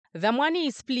Zaamwani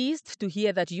is pleased to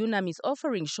hear that UNAM is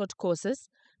offering short courses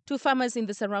to farmers in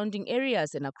the surrounding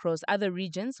areas and across other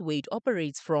regions where it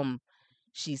operates from.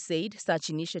 She said such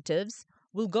initiatives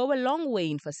will go a long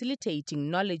way in facilitating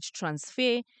knowledge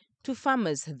transfer to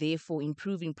farmers, therefore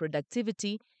improving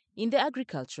productivity in the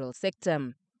agricultural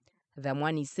sector.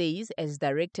 Zaamwani says, as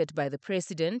directed by the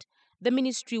President, the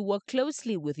ministry work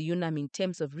closely with UNAM in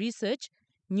terms of research,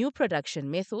 new production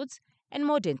methods, and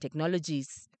modern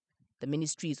technologies. The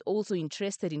ministry is also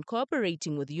interested in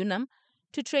cooperating with UNAM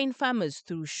to train farmers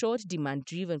through short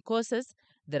demand-driven courses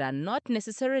that are not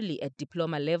necessarily at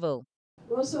diploma level.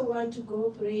 We also want to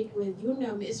cooperate with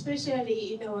UNAM,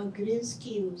 especially in our green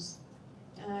schemes,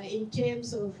 in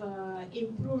terms of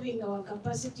improving our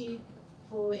capacity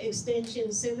for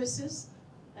extension services,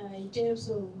 in terms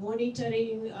of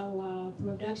monitoring our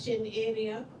production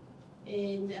area,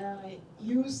 and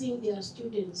using their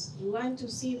students. We want to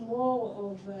see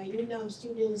more of UNAM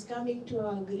students coming to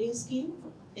our green scheme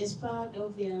as part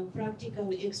of their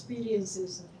practical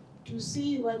experiences to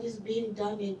see what is being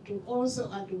done and to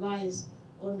also advise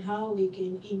on how we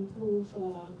can improve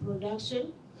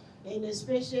production, and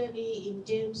especially in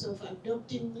terms of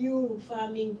adopting new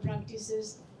farming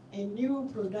practices and new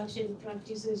production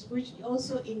practices, which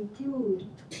also include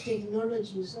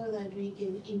technology, so that we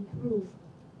can improve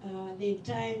the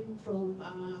time from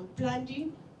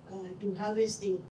planting to harvesting.